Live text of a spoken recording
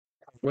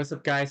What's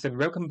up guys and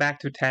welcome back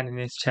to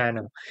Tanini's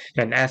channel.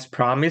 And as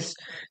promised,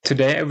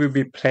 today I will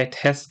be play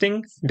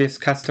testing this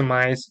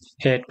customized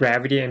head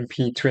gravity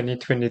MP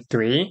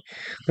 2023.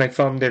 Like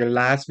from the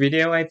last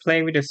video I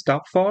played with the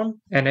stock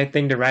form, and I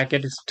think the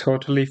racket is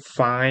totally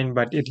fine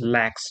but it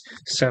lacks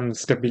some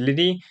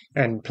stability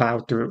and plow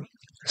through.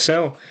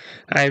 So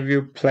I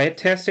will play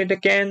test it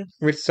again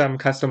with some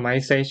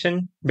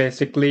customization.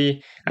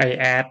 Basically I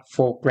add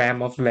 4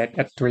 gram of lead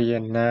at 3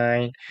 and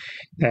 9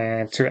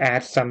 and to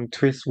add some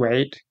twist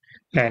weight,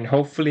 and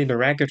hopefully the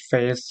racket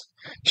face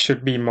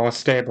should be more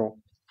stable.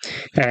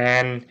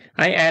 And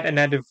I add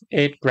another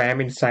 8 gram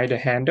inside the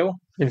handle,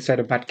 inside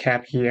the butt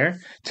cap here,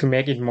 to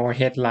make it more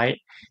headlight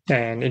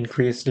and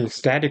increase the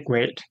static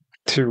weight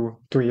to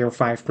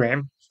 305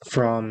 gram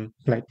from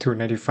like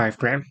 295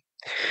 gram.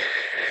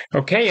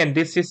 Okay, and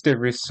this is the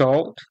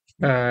result.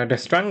 The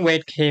strung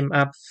weight came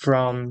up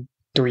from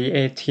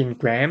 318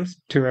 grams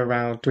to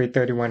around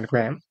 331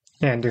 gram,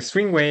 and the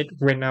swing weight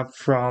went up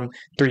from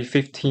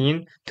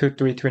 315 to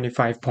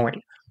 325 point,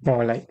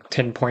 or like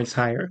 10 points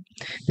higher.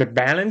 The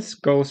balance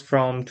goes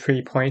from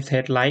 3 points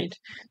headlight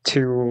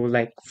to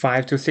like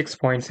 5 to 6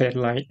 points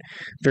headlight,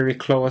 very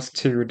close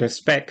to the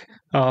spec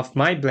of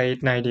my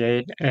blade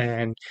 98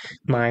 and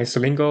my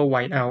Solingo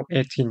Whiteout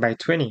 18 by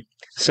 20.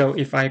 So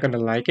if I gonna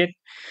like it,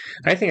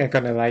 I think I'm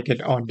gonna like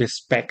it on this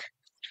spec.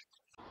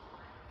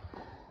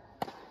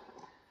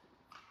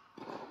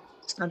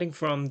 Starting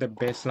from the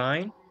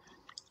baseline,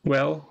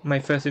 well, my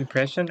first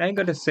impression, I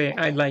gotta say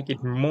I like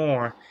it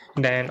more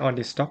than on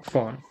the stock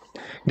form.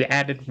 The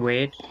added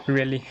weight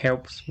really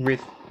helps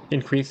with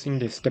increasing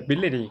the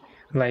stability,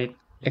 like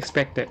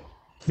expected,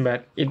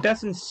 but it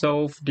doesn't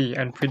solve the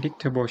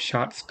unpredictable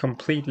shots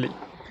completely.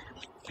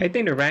 I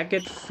think the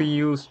racket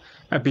feels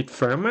a bit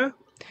firmer,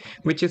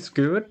 which is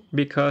good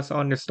because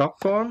on the stock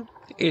form,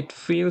 it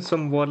feels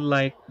somewhat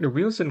like the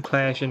Wilson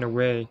Clash in a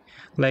way,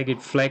 like it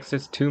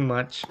flexes too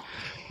much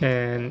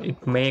and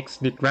it makes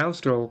the ground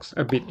strokes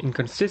a bit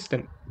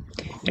inconsistent.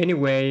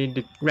 Anyway,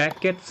 the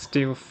racket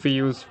still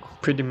feels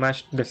pretty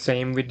much the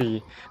same with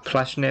the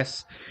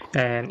plushness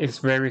and it's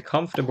very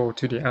comfortable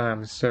to the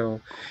arms.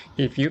 So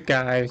if you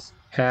guys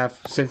have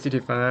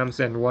sensitive arms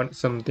and want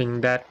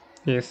something that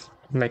is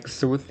like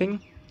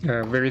soothing,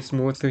 very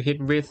smooth to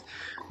hit with,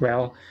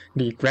 well,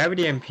 the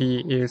Gravity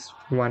MP is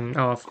one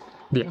of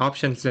the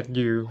options that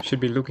you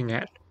should be looking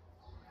at.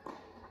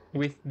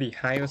 With the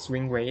higher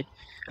swing weight,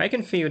 I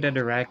can feel that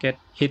the racket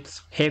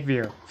hits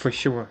heavier for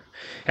sure,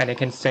 and I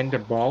can send the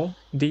ball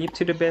deep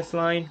to the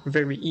baseline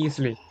very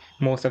easily,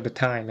 most of the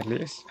time at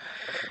least.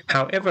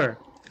 However,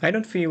 I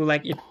don't feel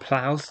like it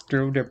plows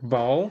through the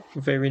ball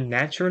very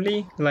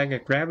naturally like a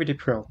Gravity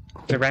Pro.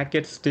 The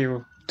racket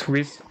still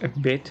twists a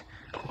bit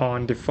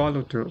on the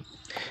follow through,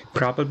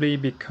 probably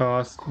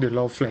because the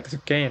low flex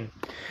again.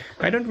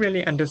 I don't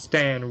really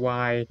understand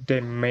why they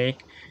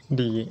make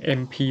the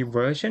MP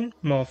version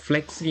more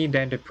flexy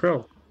than the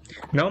Pro.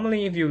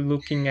 Normally, if you're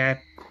looking at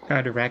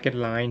the racket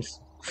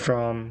lines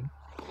from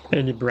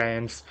any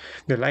brands,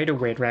 the lighter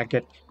weight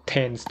racket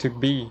tends to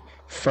be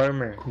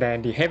firmer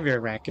than the heavier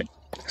racket.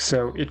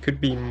 So it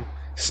could be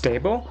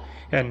stable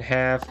and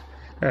have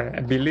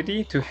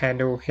ability to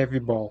handle heavy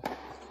ball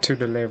to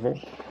the level.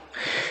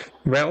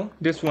 Well,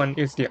 this one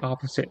is the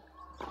opposite.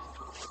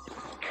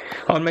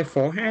 On my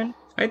forehand,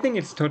 I think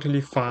it's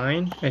totally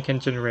fine. I can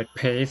generate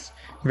pace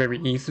very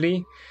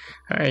easily.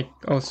 I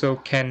also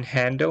can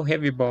handle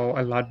heavy ball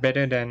a lot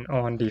better than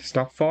on the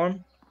stock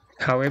form.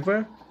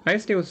 However, I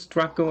still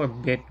struggle a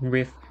bit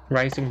with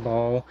rising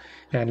ball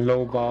and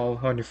low ball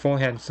on the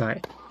forehand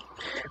side.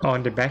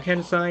 On the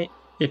backhand side,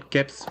 it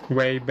gets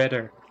way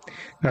better.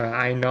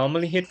 I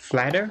normally hit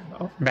flatter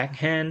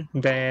backhand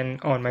than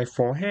on my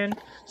forehand,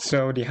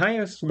 so the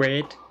highest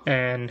weight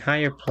and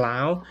higher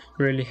plow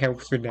really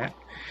helps with that.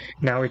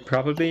 Now it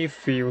probably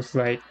feels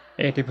like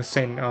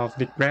 80% of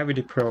the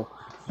Gravity Pro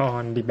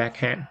on the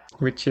backhand,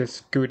 which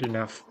is good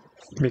enough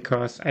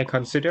because I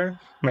consider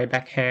my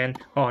backhand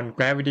on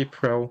Gravity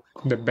Pro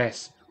the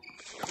best.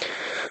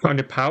 On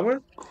the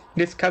power,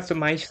 this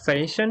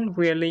customization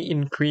really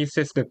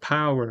increases the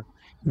power,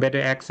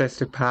 better access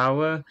to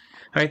power.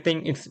 I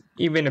think it's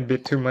even a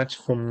bit too much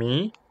for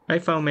me. I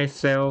found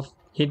myself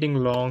hitting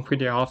long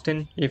pretty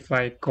often if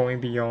I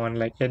going beyond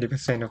like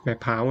 80% of my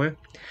power,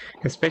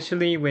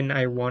 especially when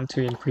I want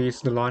to increase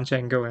the launch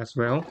angle as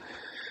well.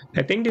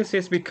 I think this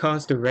is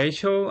because the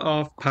ratio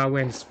of power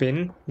and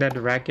spin that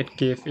the racket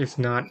gives is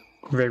not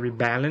very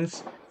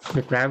balanced.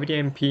 The Gravity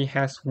MP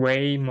has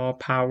way more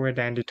power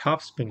than the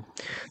topspin.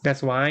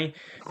 That's why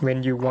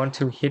when you want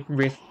to hit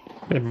with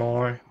a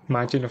more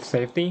margin of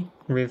safety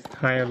with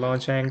higher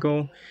launch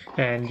angle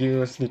and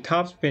use the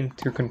topspin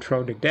to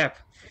control the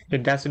depth,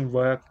 it doesn't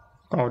work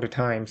all the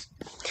times.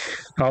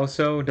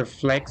 Also, the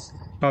flex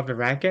of the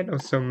racket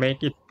also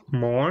make it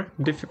more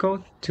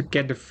difficult to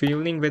get the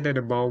feeling whether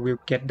the ball will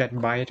get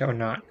that bite or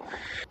not.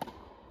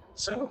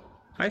 So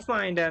I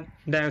find that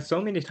there are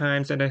so many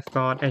times that I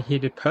thought I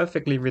hit it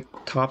perfectly with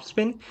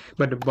topspin,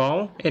 but the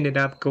ball ended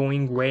up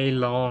going way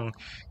long,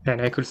 and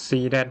I could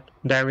see that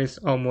there is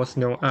almost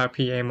no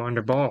RPM on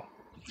the ball.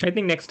 I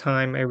think next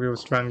time I will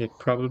strung it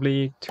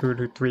probably 2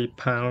 to 3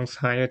 pounds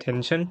higher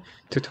tension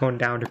to tone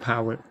down the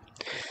power.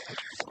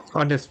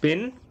 On the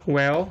spin,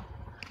 well,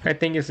 I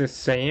think it's the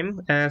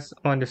same as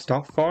on the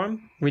stock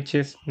form, which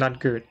is not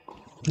good.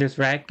 This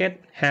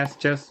racket has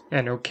just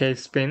an okay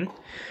spin,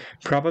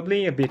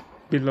 probably a bit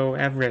below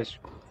average.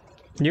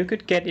 You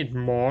could get it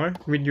more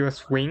with your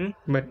swing,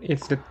 but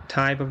it's the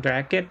type of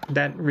racket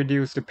that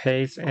reduces the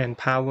pace and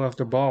power of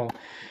the ball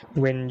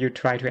when you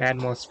try to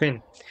add more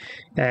spin.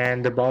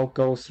 And the ball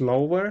goes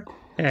lower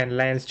and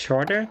lands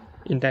shorter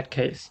in that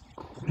case.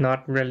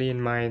 Not really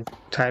in my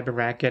type of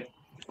racket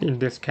in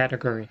this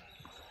category.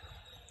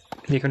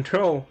 The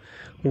control,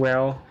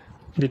 well,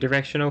 the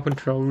directional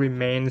control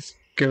remains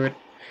good.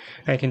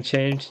 I can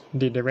change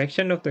the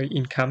direction of the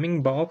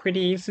incoming ball pretty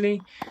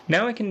easily.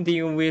 Now I can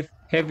deal with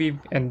heavy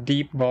and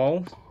deep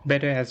balls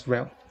better as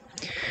well.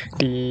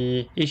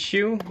 The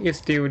issue is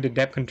still the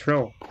depth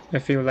control. I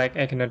feel like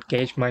I cannot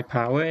gauge my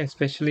power,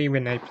 especially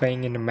when I'm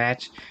playing in a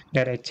match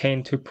that I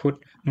tend to put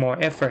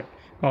more effort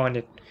on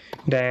it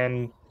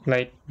than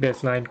like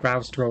baseline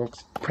ground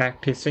strokes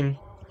practicing.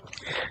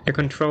 The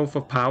control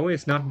for power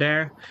is not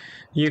there.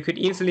 You could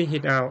easily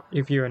hit out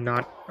if you are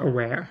not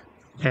aware.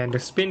 And the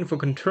spin for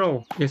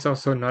control is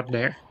also not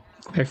there.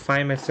 I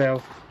find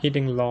myself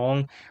hitting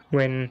long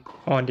when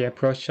on the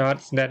approach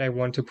shots that I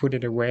want to put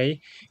it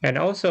away, and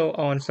also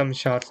on some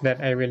shots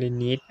that I really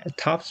need a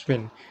top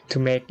spin to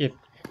make it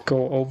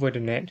go over the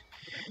net.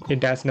 It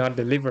does not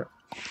deliver.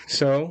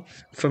 So,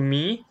 for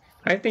me,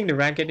 I think the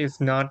racket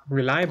is not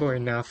reliable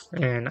enough,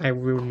 and I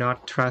will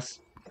not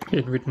trust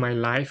it with my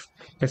life,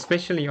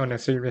 especially on a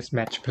serious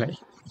match play.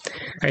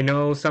 I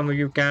know some of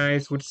you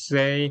guys would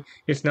say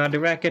it's not the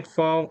racket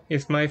fault,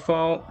 it's my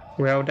fault.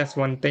 Well, that's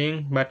one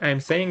thing, but I'm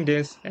saying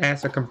this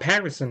as a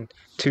comparison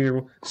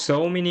to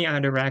so many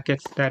other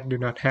rackets that do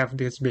not have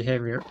this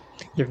behavior,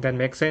 if that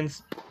makes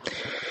sense.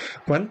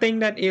 One thing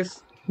that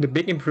is the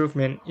big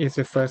improvement is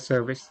the first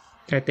service.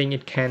 I think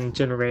it can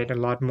generate a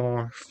lot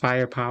more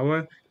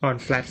firepower on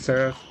flat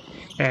serve,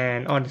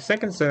 and on the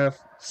second serve,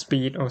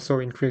 speed also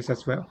increase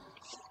as well.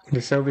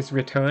 The service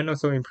return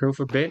also improved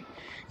a bit.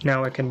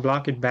 Now I can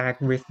block it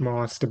back with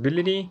more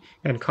stability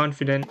and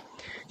confidence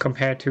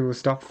compared to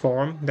stock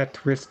form that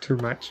twists too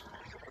much.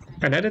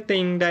 Another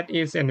thing that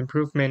is an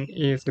improvement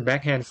is the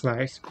backhand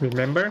slice.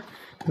 Remember,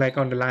 like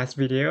on the last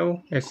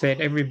video, I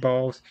said every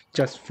ball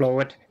just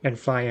float and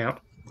fly out.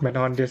 But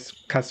on this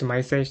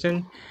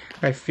customization,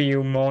 I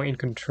feel more in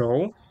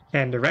control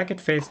and the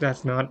racket face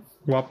does not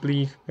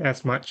wobbly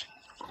as much.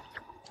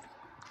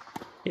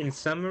 In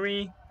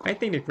summary, I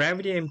think the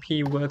Gravity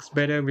MP works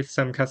better with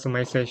some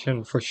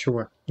customization for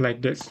sure,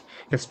 like this,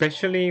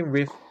 especially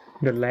with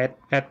the LED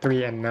at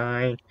 3 and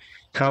 9.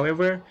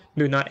 However,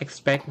 do not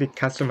expect the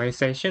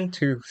customization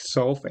to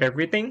solve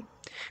everything,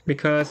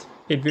 because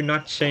it will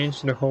not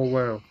change the whole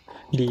world.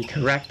 The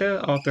character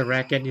of the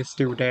racket is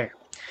still there.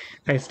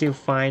 I still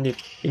find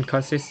it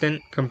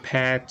inconsistent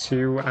compared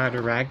to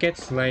other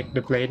rackets like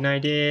the Blade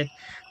 98,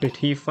 the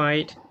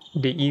T-Fight,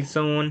 the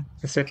E-Zone,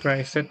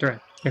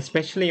 etc.,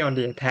 especially on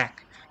the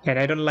attack. And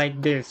I don't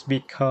like this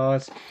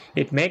because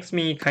it makes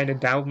me kind of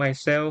doubt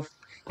myself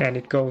and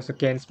it goes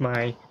against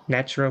my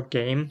natural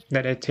game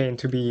that I tend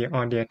to be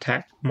on the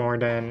attack more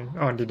than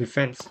on the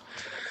defense.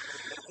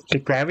 The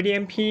Gravity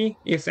MP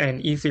is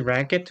an easy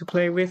racket to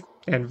play with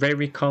and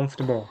very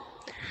comfortable.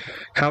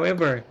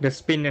 However, the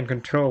spin and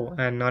control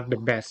are not the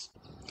best.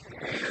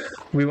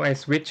 Will I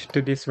switch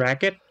to this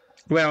racket?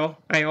 Well,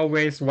 I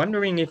always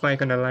wondering if I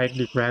gonna like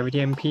the Gravity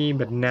MP,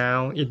 but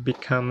now it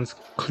becomes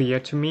clear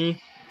to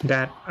me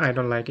that I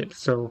don't like it,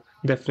 so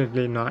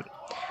definitely not.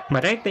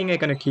 But I think I'm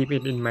gonna keep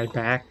it in my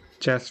bag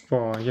just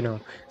for,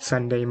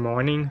 Sunday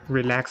morning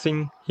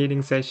relaxing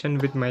hitting session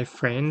with my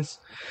friends.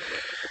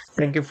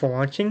 Thank you for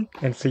watching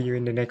and see you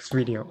in the next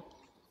video.